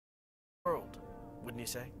wouldn't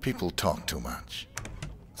you say? People talk too much.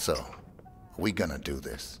 So, are we gonna do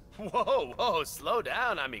this? Whoa, whoa, slow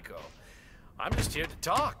down, amigo. I'm just here to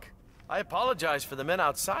talk. I apologize for the men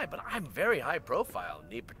outside, but I'm very high profile and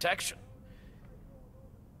need protection.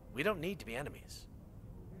 We don't need to be enemies.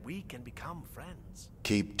 We can become friends.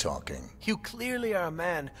 Keep talking. You clearly are a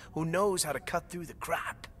man who knows how to cut through the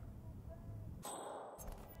crap.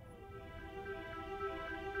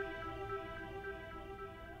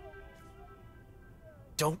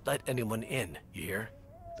 Don't let anyone in, you hear?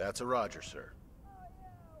 That's a Roger, sir.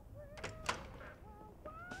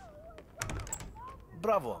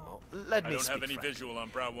 Bravo, Amo. Let me speak. I don't have any frankly. visual on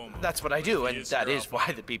Bravo. That's what I do, and that is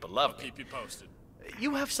why the people love I'll me. keep you posted.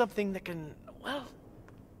 You have something that can, well,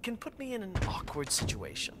 can put me in an awkward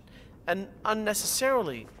situation. An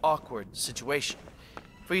unnecessarily awkward situation.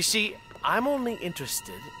 For you see, I'm only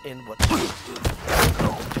interested in what...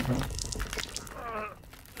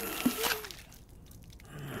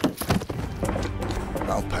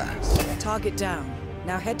 I'll pass. Target down.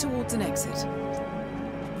 Now head towards an exit.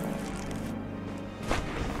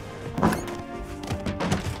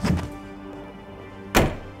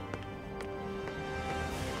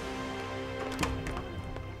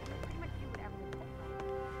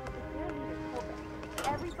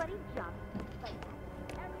 Everybody jump.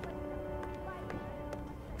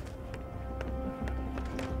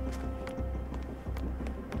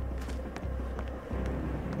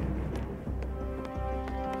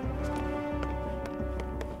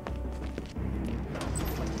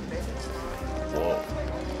 Whoa.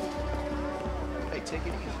 Hey, take it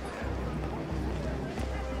easy.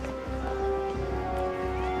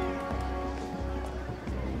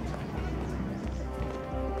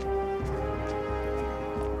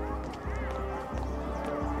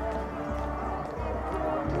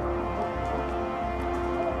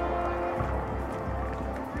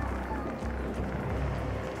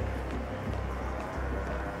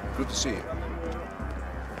 Good to see you.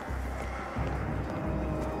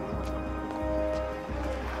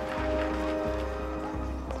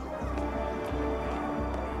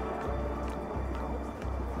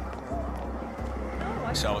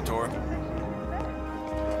 Salvatore.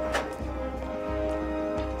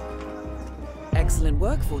 Excellent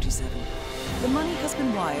work, 47. The money has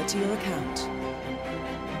been wired to your account.